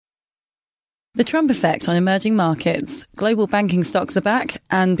The Trump effect on emerging markets, global banking stocks are back,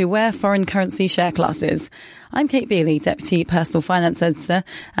 and beware foreign currency share classes. I'm Kate Bealey, Deputy Personal Finance Editor,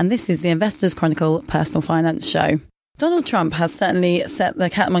 and this is the Investors Chronicle Personal Finance Show. Donald Trump has certainly set the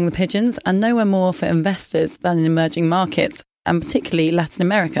cat among the pigeons, and nowhere more for investors than in emerging markets, and particularly Latin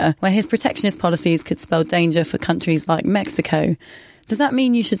America, where his protectionist policies could spell danger for countries like Mexico. Does that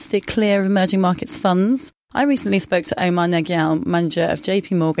mean you should steer clear of emerging markets funds? I recently spoke to Omar Negyal, manager of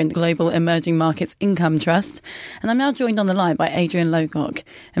JP Morgan Global Emerging Markets Income Trust, and I'm now joined on the line by Adrian Lowcock,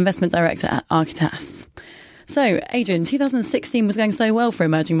 investment director at Architas. So, Adrian, 2016 was going so well for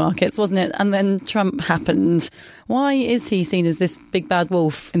emerging markets, wasn't it? And then Trump happened. Why is he seen as this big bad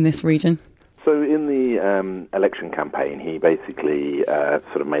wolf in this region? So in the election campaign, he basically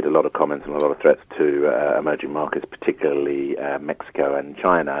sort of made a lot of comments and a lot of threats to emerging markets, particularly Mexico and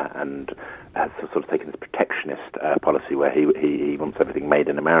China, and has sort of taken this protectionist policy where he wants everything made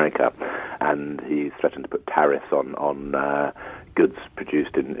in America, and he's threatened to put tariffs on goods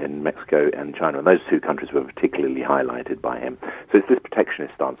produced in Mexico and China, and those two countries were particularly highlighted by him. So it's this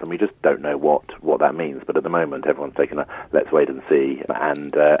protectionist stance, and we just don't know what that means. But at the moment, everyone's taken a let's wait and see,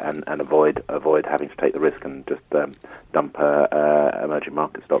 and avoid having to take the risk and just dump emerging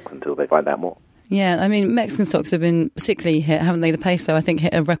market stocks until they find out more. Yeah, I mean, Mexican stocks have been particularly hit, haven't they? The peso, I think,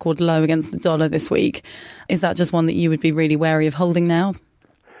 hit a record low against the dollar this week. Is that just one that you would be really wary of holding now?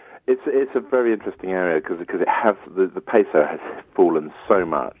 It's a very interesting area because it has the peso has fallen so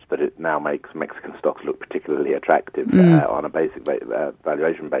much that it now makes Mexican stocks look particularly attractive on a basic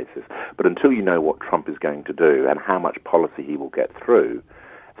valuation basis. But until you know what Trump is going to do and how much policy he will get through,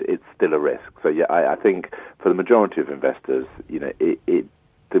 it's still a risk. So yeah, I think for the majority of investors,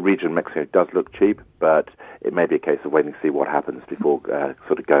 the region of Mexico does look cheap, but it may be a case of waiting to see what happens before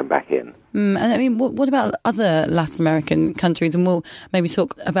sort of going back in. And I mean, what about other Latin American countries? And we'll maybe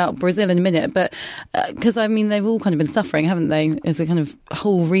talk about Brazil in a minute, but because, I mean, they've all kind of been suffering, haven't they, as a kind of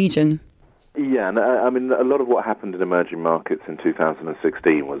whole region? Yeah, and I mean, a lot of what happened in emerging markets in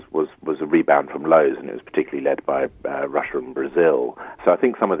 2016 was a rebound from lows, and it was particularly led by Russia and Brazil. So I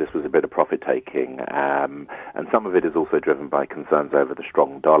think some of this was a bit of profit-taking, and some of it is also driven by concerns over the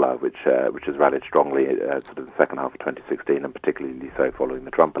strong dollar, which has rallied strongly sort of the second half of 2016, and particularly so following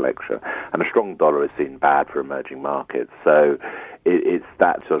the Trump election. And a strong dollar is seen bad for emerging markets. So it's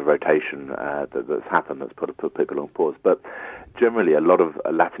that sort of rotation that's happened that's put people on pause. But generally, a lot of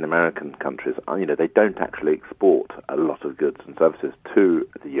Latin American countries, they don't actually export a lot of goods and services to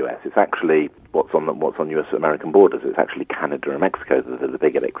the US. It's actually what's on US-American borders. It's actually Canada and Mexico that are the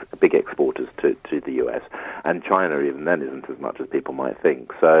big exporters to the US, and China even then isn't as much as people might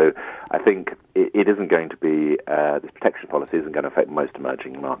think. So I think it isn't going to be this protection policy isn't going to affect most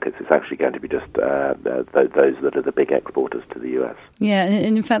emerging markets. It's actually going to be just those that are the big exporters to the US. Yeah,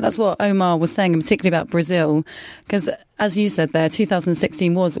 and in fact, that's what Omar was saying, and particularly about Brazil, because as you said there,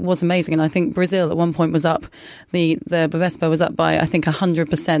 2016 was amazing, and I think Brazil at one point was up, the Bovespa was up by, I think,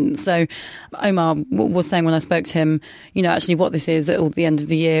 100%. So Omar was saying when I spoke to him, actually what this is at the end of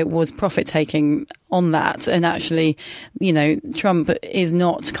the year was profit-taking on that, and actually, Trump is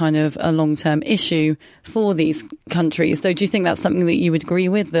not kind of a long-term issue for these countries. So do you think that's something that you would agree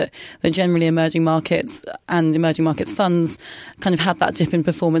with, that generally emerging markets and emerging markets funds kind of had that dip in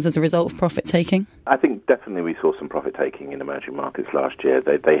performance as a result of profit-taking? I think definitely we saw some profit-taking in emerging markets last year.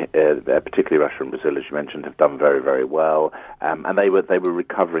 They particularly Russia and Brazil, as you mentioned, have done very, very well, and they were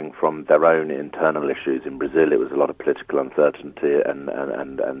recovering from their own internal issues. In Brazil, it was a lot of political uncertainty and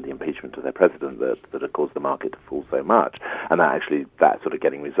the impeachment of their president that had caused the market to fall so much, and that sort of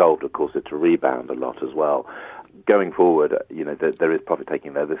getting resolved, of course, it to rebound a lot as well. Going forward, there is profit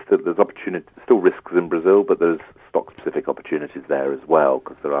taking there. There's opportunity, still risks in Brazil, but there's stock-specific opportunities there as well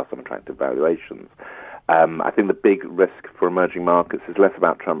because there are some attractive valuations. I think the big risk for emerging markets is less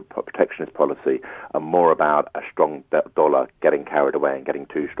about Trump protectionist policy and more about a strong dollar getting carried away and getting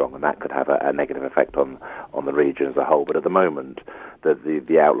too strong, and that could have a negative effect on the region as a whole. But at the moment,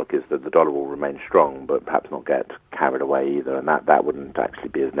 the outlook is that the dollar will remain strong, but perhaps not get carried away either, and that wouldn't actually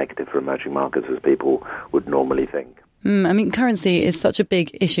be as negative for emerging markets as people would normally think. I mean, currency is such a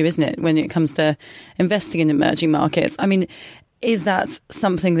big issue, isn't it, when it comes to investing in emerging markets? I mean, is that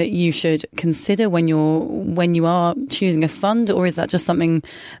something that you should consider when you are choosing a fund, or is that just something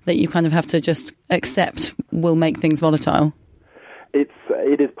that you kind of have to just accept will make things volatile?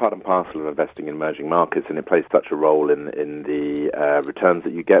 It is part and parcel of investing in emerging markets, and it plays such a role in the returns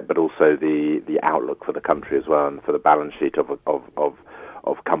that you get, but also the outlook for the country as well, and for the balance sheet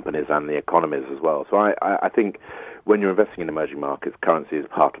of companies and the economies as well. So I think when you're investing in emerging markets, currency is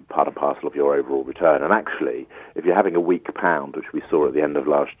part and parcel of your overall return. And actually, if you're having a weak pound, which we saw at the end of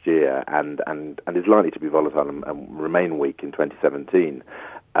last year, and is likely to be volatile and remain weak in 2017,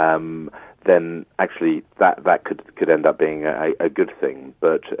 then actually that could end up being a good thing.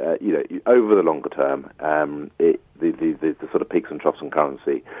 But over the longer term, the sort of peaks and troughs in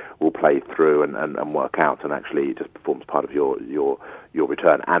currency will play through and work out, and actually it just performs part of your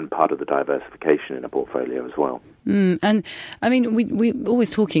return and part of the diversification in a portfolio as well. And I mean, we're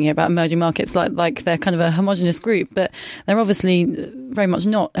always talking about emerging markets like they're kind of a homogenous group, but they're obviously very much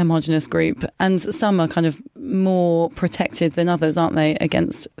not a homogenous group, and some are kind of more protected than others, aren't they,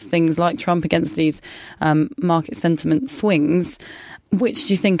 against things like Trump, against these market sentiment swings. Which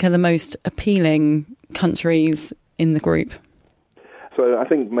do you think are the most appealing countries in the group? So I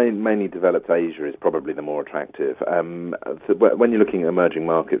think mainly developed Asia is probably the more attractive. So when you're looking at emerging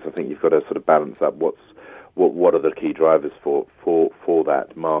markets, I think you've got to sort of balance up what are the key drivers for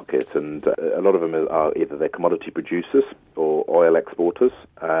that market, and a lot of them are either they're commodity producers or oil exporters,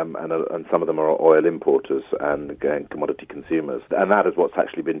 and some of them are oil importers and commodity consumers, and that is what's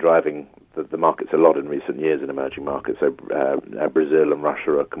actually been driving the markets a lot in recent years in emerging markets. So Brazil and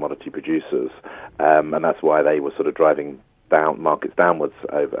Russia are commodity producers, and that's why they were sort of driving markets downwards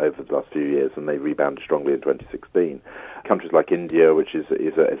over the last few years, and they rebounded strongly in 2016. Countries like India, which is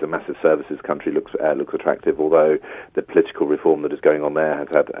a massive services country, looks attractive, although the political reform that is going on there has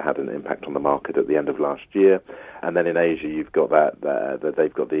had an impact on the market at the end of last year. And then in Asia, you've got that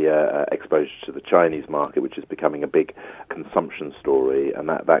they've got the exposure to the Chinese market, which is becoming a big consumption story, and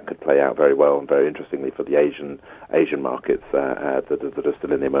that could play out very well and very interestingly for the Asian markets that are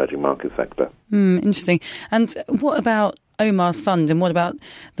still in the emerging market sector. Interesting. And what about Omar's fund, and what about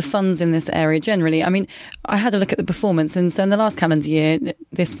the funds in this area generally? I mean, I had a look at the performance, and so in the last calendar year,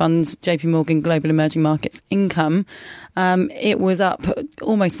 this fund, JP Morgan Global Emerging Markets Income, it was up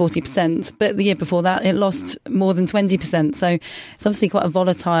almost 40%, but the year before that, it lost more than 20%. So it's obviously quite a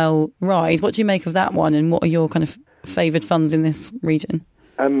volatile ride. What do you make of that one, and what are your kind of favoured funds in this region?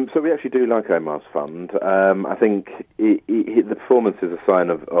 So we actually do like Omar's fund. I think the performance is a sign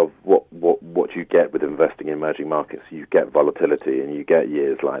of what you get with investing in emerging markets. You get volatility and you get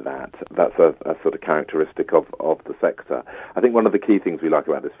years like that. That's a sort of characteristic of the sector. I think one of the key things we like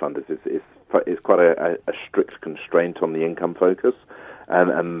about this fund is quite a strict constraint on the income focus,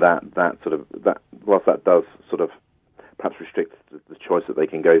 and that whilst that does sort of perhaps restricts the choice that they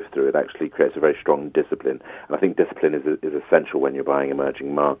can go through, it actually creates a very strong discipline. And I think discipline is essential when you're buying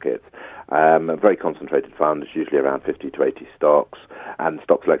emerging markets. A very concentrated fund is usually around 50 to 80 stocks, and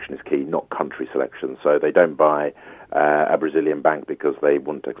stock selection is key, not country selection. So they don't buy a Brazilian bank because they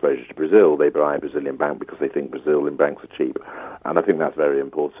want exposure to Brazil. They buy a Brazilian bank because they think Brazilian banks are cheap. And I think that's very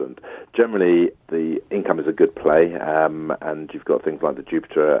important. Generally, the income is a good play, and you've got things like the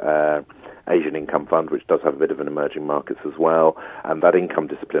Jupiter Asian Income Fund, which does have a bit of an emerging markets as well. And that income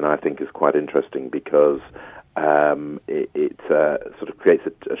discipline, I think, is quite interesting because it sort of creates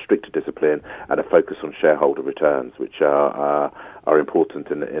a stricter discipline and a focus on shareholder returns, which are important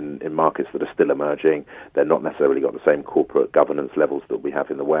in markets that are still emerging. They're not necessarily got the same corporate governance levels that we have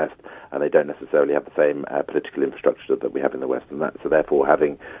in the West, and they don't necessarily have the same political infrastructure that we have in the West. And so therefore,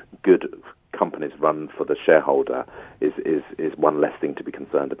 having good companies run for the shareholder is one less thing to be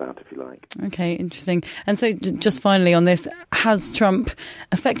concerned about, if you like. Okay, interesting. And so just finally on this, has Trump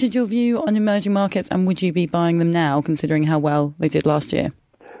affected your view on emerging markets, and would you be buying them now, considering how well they did last year?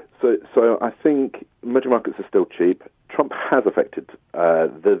 So I think emerging markets are still cheap. Trump has affected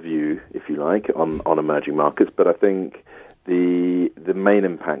the view, if you like, on emerging markets, but I think the main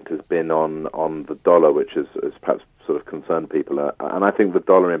impact has been on the dollar, which has perhaps sort of concerned people, and I think the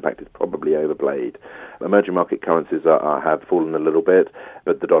dollar impact is probably overplayed. Emerging market currencies have fallen a little bit,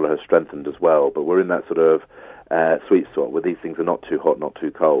 but the dollar has strengthened as well. But we're in that sort of sweet spot where these things are not too hot, not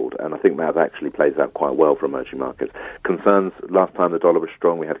too cold, and I think that actually plays out quite well for emerging markets. Concerns, last time the dollar was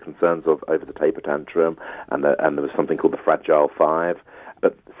strong, we had concerns over the taper tantrum, and there was something called the Fragile Five.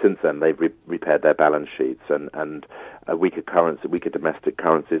 But since then, they've repaired their balance sheets, and weaker domestic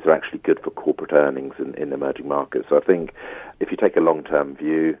currencies are actually good for corporate earnings in emerging markets. So I think if you take a long-term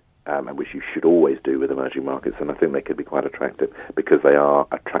view, and which you should always do with emerging markets, then I think they could be quite attractive because they are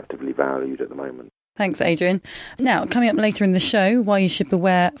attractively valued at the moment. Thanks, Adrian. Now, coming up later in the show, why you should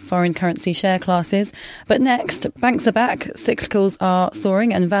beware foreign currency share classes. But next, banks are back, cyclicals are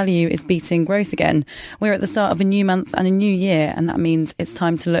soaring and value is beating growth again. We're at the start of a new month and a new year, and that means it's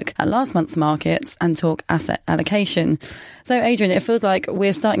time to look at last month's markets and talk asset allocation. So, Adrian, it feels like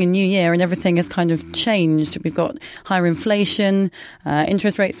we're starting a new year and everything has kind of changed. We've got higher inflation,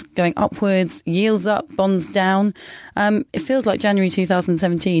 interest rates going upwards, yields up, bonds down. It feels like January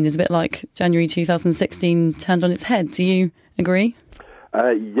 2017 is a bit like January 2016 turned on its head. Do you agree?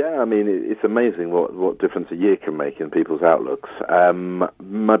 Yeah, I mean, it's amazing what difference a year can make in people's outlooks.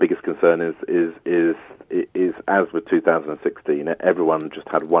 My biggest concern is as with 2016, everyone just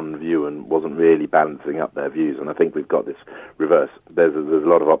had one view and wasn't really balancing up their views. And I think we've got this reverse. There's a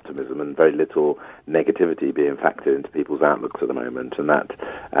lot of optimism and very little negativity being factored into people's outlooks at the moment, and that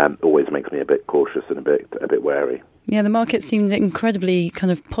always makes me a bit cautious and a bit wary. Yeah, the market seemed incredibly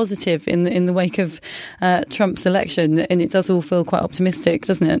kind of positive in the wake of Trump's election, and it does all feel quite optimistic,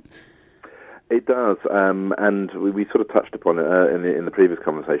 doesn't it? It does, and we sort of touched upon it in the previous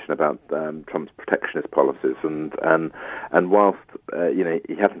conversation about Trump's protectionist policies, and whilst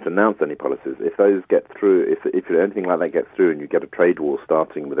he hasn't announced any policies, if those get through, if anything like that gets through, and you get a trade war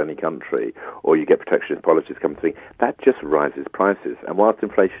starting with any country, or you get protectionist policies coming through, that just rises prices. And whilst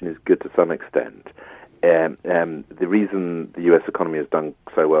inflation is good to some extent, the reason the U.S. economy has done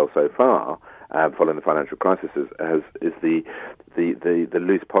so well so far, following the financial crisis, is the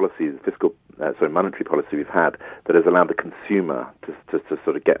loose policy, monetary policy we've had that has allowed the consumer to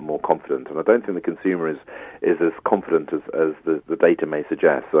sort of get more confident. And I don't think the consumer is as confident as the data may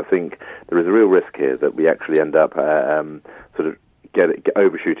suggest. So I think there is a real risk here that we actually end up sort of get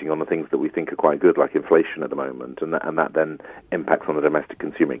overshooting on the things that we think are quite good, like inflation at the moment, and that then impacts on the domestic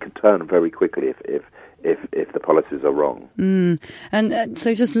consumer. It can turn very quickly if the policies are wrong. And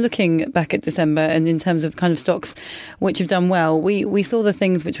so just looking back at December and in terms of kind of stocks which have done well, we saw the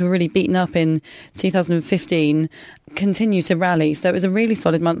things which were really beaten up in 2015 continue to rally. So it was a really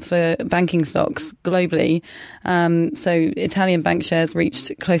solid month for banking stocks globally. So Italian bank shares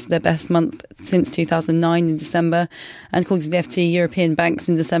reached close to their best month since 2009 in December. And according to the FT, European banks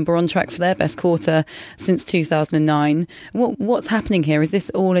in December are on track for their best quarter since 2009. What's happening here? Is this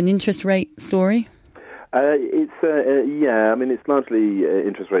all an interest rate story? It's largely an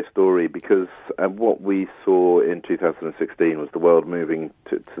interest rate story because what we saw in 2016 was the world moving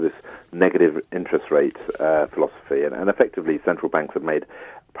to this negative interest rate philosophy, and effectively central banks have made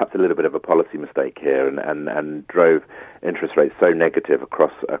perhaps a little bit of a policy mistake here and drove interest rates so negative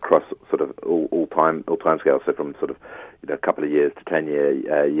across sort of all time scales, so from sort of a couple of years to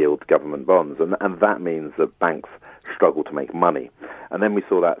 10-year yield government bonds, and that means that banks struggle to make money. And then we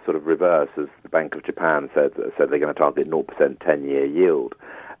saw that sort of reverse as the Bank of Japan said they're going to target 0% 10-year yield,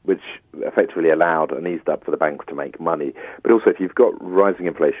 which effectively allowed and eased up for the banks to make money. But also, if you've got rising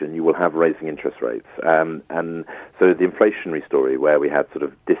inflation, you will have rising interest rates. And so the inflationary story, where we had sort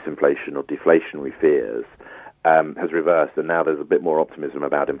of disinflation or deflationary fears, has reversed, and now there's a bit more optimism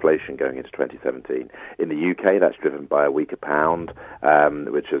about inflation going into 2017. In the UK, that's driven by a weaker pound,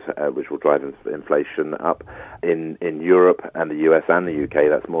 which will drive inflation up. In Europe and the US and the UK,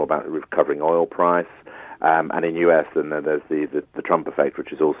 that's more about recovering oil price. And in US, then there's the Trump effect,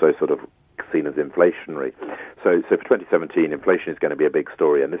 which is also sort of seen as inflationary. So for 2017, inflation is going to be a big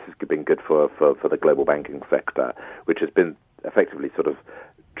story, and this has been good for the global banking sector, which has been effectively sort of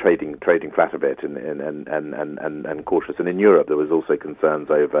trading flat a bit and cautious. And in Europe, there was also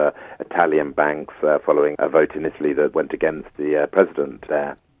concerns over Italian banks following a vote in Italy that went against the president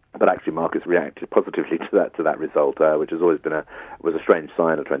there. But actually, markets reacted positively to that result, which has always been was a strange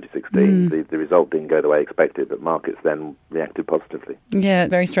sign of 2016. The result didn't go the way expected, but markets then reacted positively. Yeah,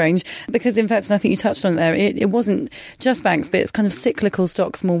 very strange. Because in fact, and I think you touched on it there, it wasn't just banks, but it's kind of cyclical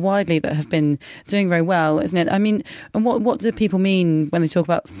stocks more widely that have been doing very well, isn't it? I mean, and what do people mean when they talk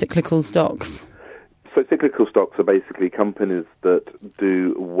about cyclical stocks? So cyclical stocks are basically companies that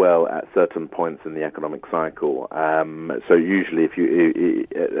do well at certain points in the economic cycle. So usually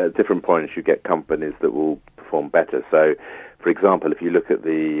at different points you get companies that will perform better. So, for example, if you look at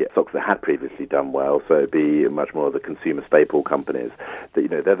the stocks that had previously done well, so it'd be much more of the consumer staple companies, that,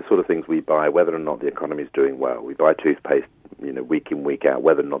 they're the sort of things we buy whether or not the economy is doing well. We buy toothpaste, week in, week out,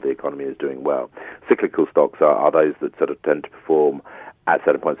 whether or not the economy is doing well. Cyclical stocks are those that sort of tend to perform at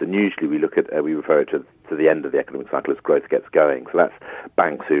certain points. And usually we refer it to the end of the economic cycle as growth gets going. So that's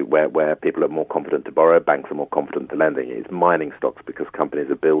banks where people are more confident to borrow, banks are more confident to lending. It's mining stocks because companies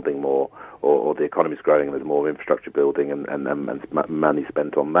are building more, or the economy is growing and there's more infrastructure building and money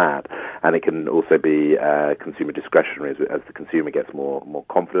spent on that. And it can also be consumer discretionary. As the consumer gets more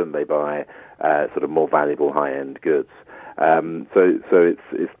confident, they buy sort of more valuable high-end goods. So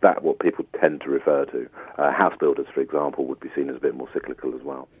it's that what people tend to refer to. House builders, for example, would be seen as a bit more cyclical as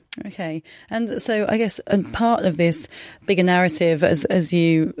well. Okay. And so I guess part of this bigger narrative, as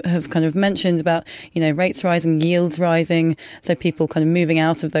you have kind of mentioned about, rates rising, yields rising, so people kind of moving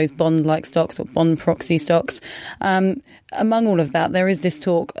out of those bond-like stocks or bond proxy stocks. Among all of that, there is this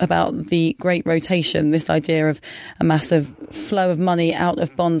talk about the great rotation, this idea of a massive flow of money out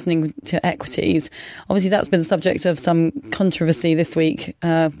of bonds and into equities. Obviously, that's been the subject of some controversy this week.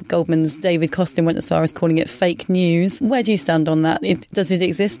 Goldman's David Kostin went as far as calling it fake news. Where do you stand on that? Does it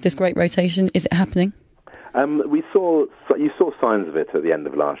exist, this great rotation? Is it happening? You saw signs of it at the end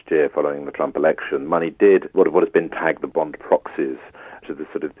of last year following the Trump election. Money did what has been tagged the bond proxies, to the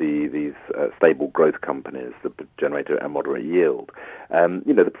sort of these stable growth companies that generate a moderate yield.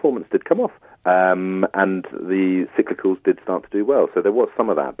 The performance did come off, and the cyclicals did start to do well. So there was some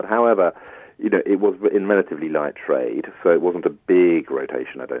of that. But however, it was in relatively light trade, so it wasn't a big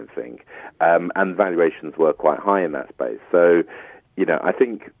rotation, I don't think. And valuations were quite high in that space. So, I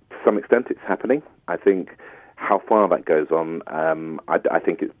think to some extent it's happening. I think how far that goes on, I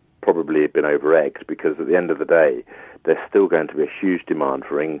think it's probably been over-egged, because at the end of the day, there's still going to be a huge demand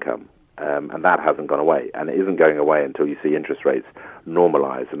for income, and that hasn't gone away. And it isn't going away until you see interest rates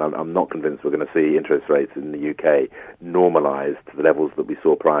normalise. And I'm not convinced we're going to see interest rates in the UK normalise to the levels that we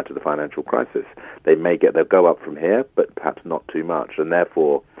saw prior to the financial crisis. They'll go up from here, but perhaps not too much. And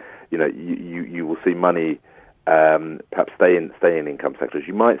therefore, you will see money perhaps stay in income sectors.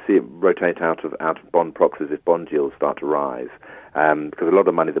 You might see it rotate out of bond proxies if bond yields start to rise, because a lot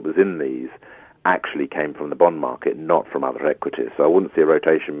of money that was in these actually came from the bond market, not from other equities. So I wouldn't see a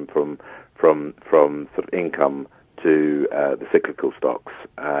rotation from sort of income to the cyclical stocks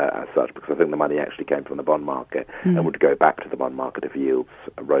as such, because I think the money actually came from the bond market and would go back to the bond market if yields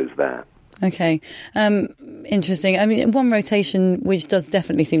rose there. Okay. Interesting. I mean, one rotation which does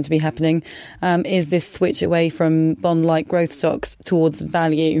definitely seem to be happening is this switch away from bond-like growth stocks towards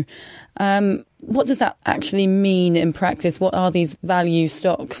value. What does that actually mean in practice? What are these value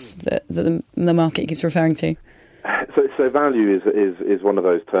stocks that the market keeps referring to? So value is one of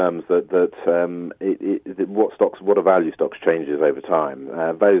those terms that what are value stocks changes over time.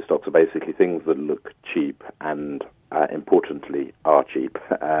 Value stocks are basically things that look cheap and importantly are cheap,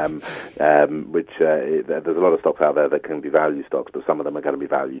 which there's a lot of stocks out there that can be value stocks, but some of them are going to be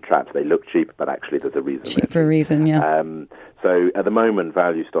value traps. They look cheap, but actually there's a reason. Cheap for a reason, yeah. So at the moment,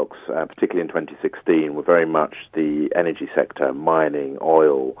 value stocks, particularly in 2016, were very much the energy sector, mining,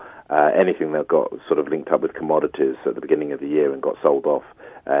 oil, anything that got sort of linked up with commodities at the beginning of the year and got sold off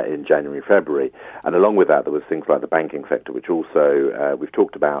in January, February. And along with that, there was things like the banking sector, which also we've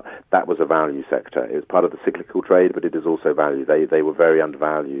talked about. That was a value sector. It was part of the cyclical trade, but it is also value. They were very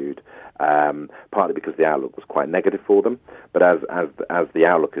undervalued, partly because the outlook was quite negative for them. But as the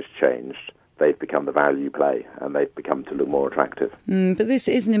outlook has changed, they've become the value play and they've become to look more attractive. But this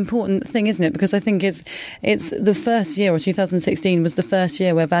is an important thing, isn't it? Because I think it's the first year, or 2016 was the first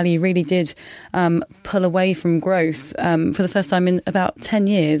year where value really did pull away from growth for the first time in about 10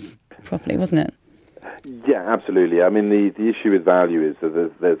 years, properly, wasn't it? Yeah, absolutely. I mean, the issue with value is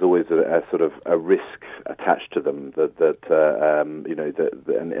that there's always a sort of a risk attached to them and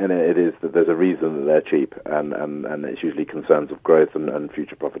it is that there's a reason that they're cheap, and it's usually concerns of growth and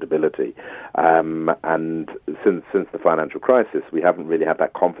future profitability. And since the financial crisis, we haven't really had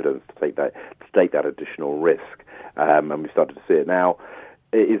that confidence to take that additional risk, and we started to see it now.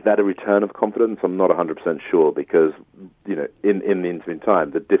 Is that a return of confidence? I'm not 100% sure, because in the interim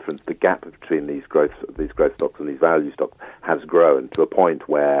time, the gap between these growth stocks and these value stocks has grown to a point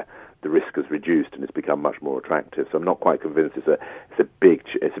where the risk has reduced and it's become much more attractive. So I'm not quite convinced it's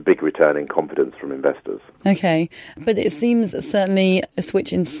a big return in confidence from investors. Okay, but it seems certainly a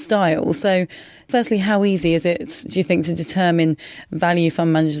switch in style. So, firstly, how easy is it, do you think, to determine value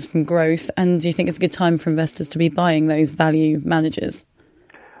fund managers from growth? And do you think it's a good time for investors to be buying those value managers?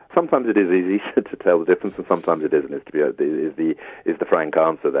 Sometimes it is easy to tell the difference, and sometimes it isn't. Is the frank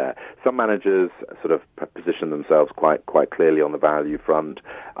answer there? Some managers sort of position themselves quite clearly on the value front.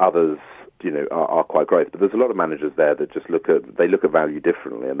 Others, are quite growth. But there's a lot of managers there that just look at value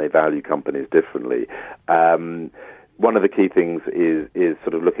differently, and they value companies differently. one of the key things is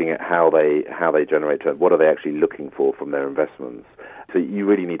sort of looking at how they generate return. What are they actually looking for from their investments? So you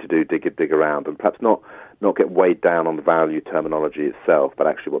really need to dig around, and perhaps not get weighed down on the value terminology itself, but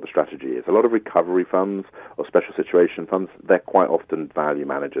actually what the strategy is. A lot of recovery funds or special situation funds, they're quite often value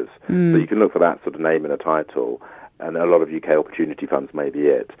managers. So you can look for that sort of name in a title, and a lot of UK opportunity funds may be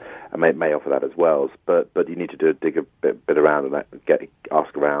it, and may offer that as well. But you need to dig a bit around and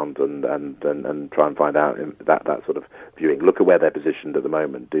ask around and try and find out in that sort of viewing. Look at where they're positioned at the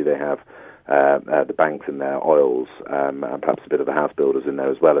moment. Do they have the banks in there, oils, and perhaps a bit of the house builders in there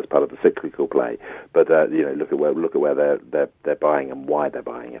as well as part of the cyclical play. But look at where they're buying and why they're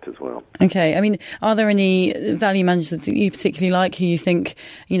buying it as well. Okay, I mean, are there any value managers that you particularly like who you think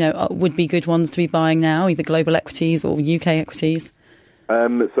would be good ones to be buying now, either global equities or UK equities?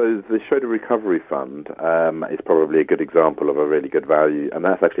 So the Schroder Recovery Fund is probably a good example of a really good value, and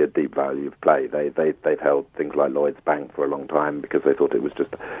that's actually a deep value play. They've held things like Lloyds Bank for a long time because they thought it was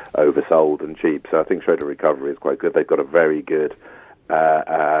just oversold and cheap. So I think Schroder Recovery is quite good. They've got a very good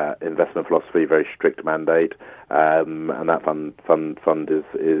investment philosophy, very strict mandate, and that fund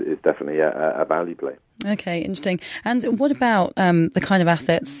is definitely a value play. Okay, interesting. And what about the kind of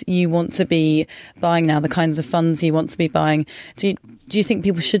assets you want to be buying now, the kinds of funds you want to be buying? Do you think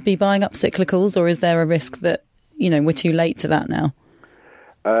people should be buying up cyclicals, or is there a risk that, we're too late to that now?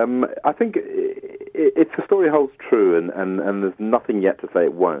 I think if the story holds true and there's nothing yet to say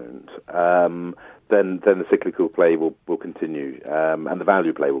it won't, then the cyclical play will continue, and the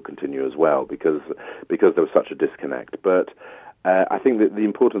value play will continue as well because there was such a disconnect. But I think that the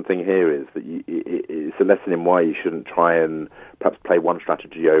important thing here is that it's a lesson in why you shouldn't try and perhaps play one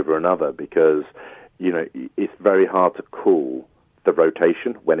strategy over another, because it's very hard to call the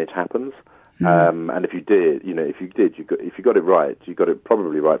rotation when it happens. And if you did, if you got it right, you got it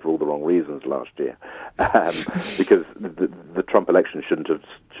probably right for all the wrong reasons last year, because the Trump election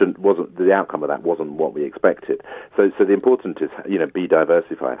wasn't the outcome of that wasn't what we expected. So the important is be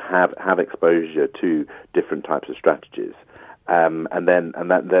diversified, have exposure to different types of strategies. And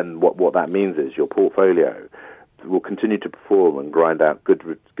then what that means is your portfolio will continue to perform and grind out good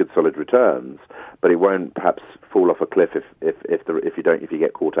solid returns, but it won't perhaps fall off a cliff if you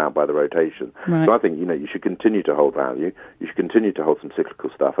get caught out by the rotation. Right. So I think you should continue to hold value. You should continue to hold some cyclical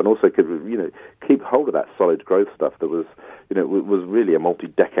stuff, and also keep hold of that solid growth stuff that was was really a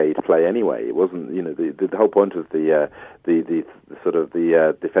multi-decade play anyway. It wasn't the whole point of the sort of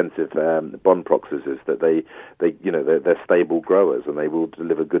the defensive bond proxies is that they're stable growers and they will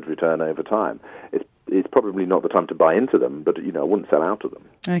deliver good return over time. It's probably not the time to buy into them, but I wouldn't sell out of them.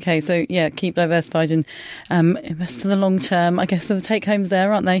 Okay, so keep diversified and invest for the long term. I guess the take homes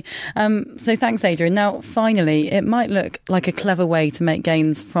there, aren't they? So thanks, Adrian. Now, finally, it might look like a clever way to make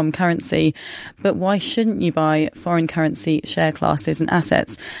gains from currency, but why shouldn't you buy foreign currency share classes and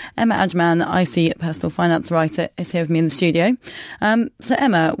assets? Emma Ajman, IC personal finance writer, is here with me in the studio. So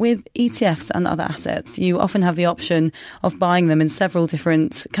Emma, with ETFs and other assets, you often have the option of buying them in several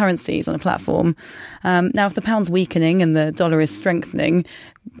different currencies on a platform. Now, if the pound's weakening and the dollar is strengthening,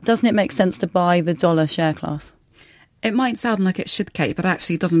 doesn't it make sense to buy the dollar share class? It might sound like it should, Kate, but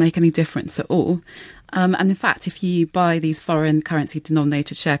actually it doesn't make any difference at all. And in fact, if you buy these foreign currency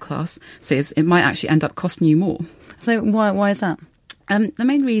denominated share classes, it might actually end up costing you more. So why is that? The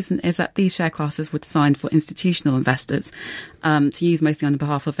main reason is that these share classes were designed for institutional investors to use mostly on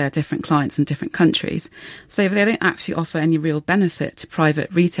behalf of their different clients in different countries. So they don't actually offer any real benefit to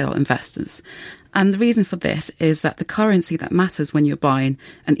private retail investors. And the reason for this is that the currency that matters when you're buying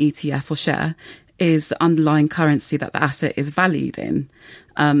an ETF or share is the underlying currency that the asset is valued in.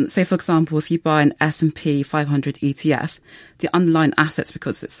 Say, for example, if you buy an S&P 500 ETF, the underlying assets,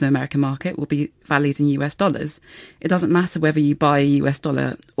 because it's the American market, will be valued in US dollars. It doesn't matter whether you buy a US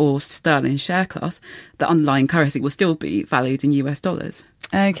dollar or sterling share class, the underlying currency will still be valued in US dollars.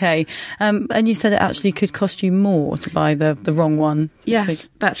 Okay. And you said it actually could cost you more to buy the wrong one. Yes,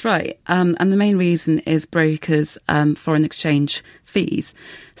 that's right. And the main reason is brokers' foreign exchange fees.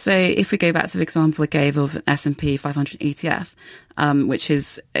 So if we go back to the example I gave of an S&P 500 ETF, which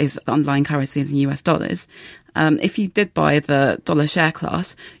is underlying currencies in US dollars, if you did buy the dollar share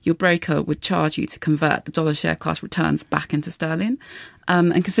class, your broker would charge you to convert the dollar share class returns back into sterling.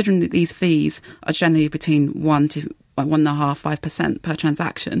 And considering that these fees are generally between 1 to 1.5% per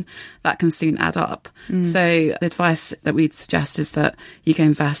transaction, that can soon add up. So the advice that we'd suggest is that UK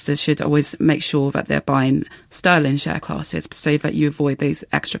investors should always make sure that they're buying sterling share classes so that you avoid those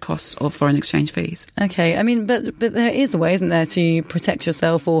extra costs of foreign exchange fees. Okay, I mean, but there is a way, isn't there, to protect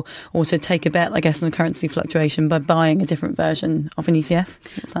yourself or to take a bet, I guess, on currency fluctuation by buying a different version of an ETF?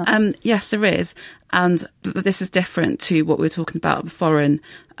 What's that? Yes, there is. And this is different to what we were talking about, foreign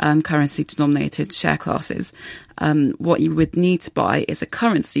currency denominated share classes. What you would need to buy is a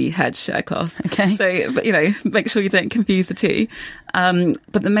currency hedge share class. Okay. So, but, make sure you don't confuse the two.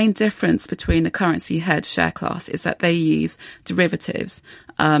 But the main difference between a currency hedge share class is that they use derivatives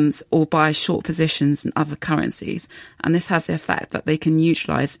or buy short positions in other currencies. And this has the effect that they can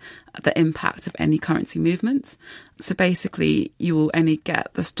neutralise the impact of any currency movements. So basically, you will only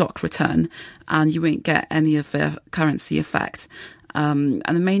get the stock return and you won't get any of the currency effect. And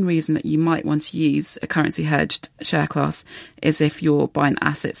the main reason that you might want to use a currency hedged share class is if you're buying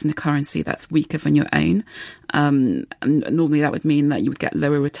assets in a currency that's weaker than your own. And normally that would mean that you would get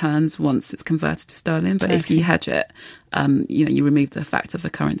lower returns once it's converted to sterling. But if you hedge it, you remove the effect of the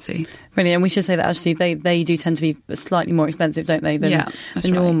currency. Brilliant. And we should say that actually they do tend to be slightly more expensive, don't they, than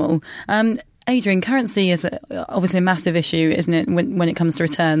normal. Adrian, currency is obviously a massive issue, isn't it, when it comes to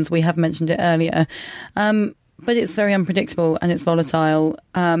returns? We have mentioned it earlier. But it's very unpredictable and it's volatile.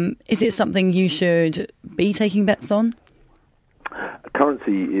 Is it something you should be taking bets on?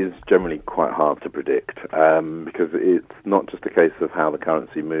 Currency is generally quite hard to predict because it's not just a case of how the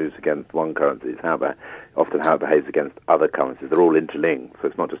currency moves against one currency, it's often how it behaves against other currencies. They're all interlinked, so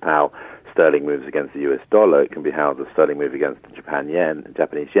it's not just how sterling moves against the US dollar, it can be how the sterling moves against the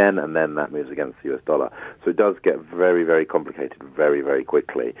Japanese yen, and then that moves against the US dollar. So it does get very, very complicated very, very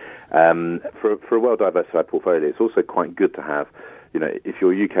quickly. For a well-diversified portfolio, it's also quite good to have, if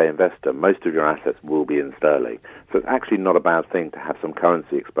you're a UK investor, most of your assets will be in sterling. So it's actually not a bad thing to have some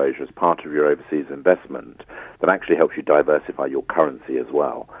currency exposure as part of your overseas investment that actually helps you diversify your currency as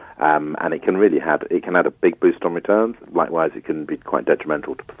well. And it can really add a big boost on returns. Likewise, it can be quite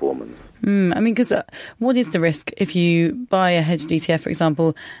detrimental to performance. Because what is the risk if you buy a hedged ETF, for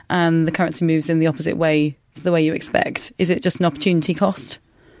example, and the currency moves in the opposite way to the way you expect? Is it just an opportunity cost?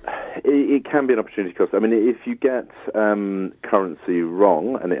 It can be an opportunity cost. I mean, if you get currency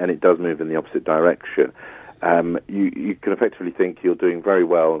wrong and it does move in the opposite direction, you can effectively think you're doing very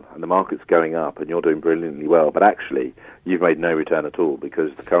well and the market's going up and you're doing brilliantly well, but actually you've made no return at all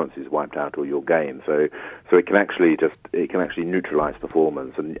because the currency's wiped out all your gain. So it can actually neutralise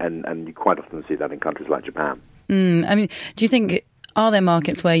performance, and you quite often see that in countries like Japan. Do you think, are there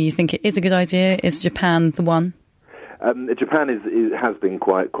markets where you think it is a good idea? Is Japan the one? Japan has been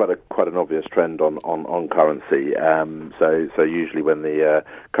quite an obvious trend on currency. So usually when the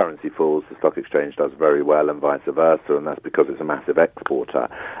currency falls, the stock exchange does very well, and vice versa, and that's because it's a massive exporter.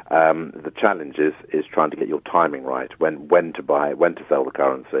 The challenge is trying to get your timing right, when to buy, when to sell the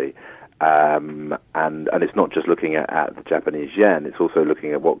currency. And it's not just looking at the Japanese yen; it's also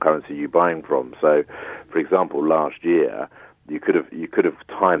looking at what currency you're buying from. So, for example, last year, you could have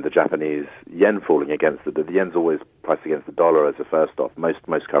timed the Japanese yen falling against the yen's always priced against the dollar as a first off.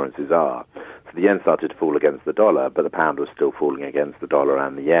 Most currencies are. So the yen started to fall against the dollar, but the pound was still falling against the dollar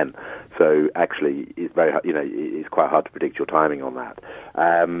and the yen. So actually, it's it's quite hard to predict your timing on that.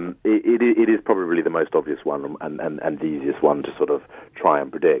 It is probably the most obvious one and the easiest one to sort of try and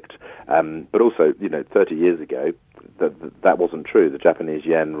predict. But also, 30 years ago, that wasn't true. The Japanese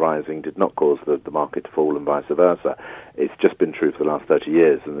yen rising did not cause the market to fall and vice versa. It's just been true for the last 30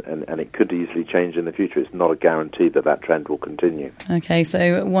 years, and it could easily change in the future. It's not a guarantee that trend will continue. Okay,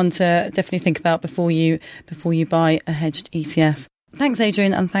 so one to definitely think about before you buy a hedged ETF. Thanks,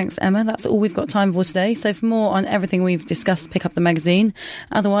 Adrian, and thanks, Emma. That's all we've got time for today. So for more on everything we've discussed, pick up the magazine.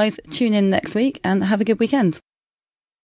 Otherwise, tune in next week and have a good weekend.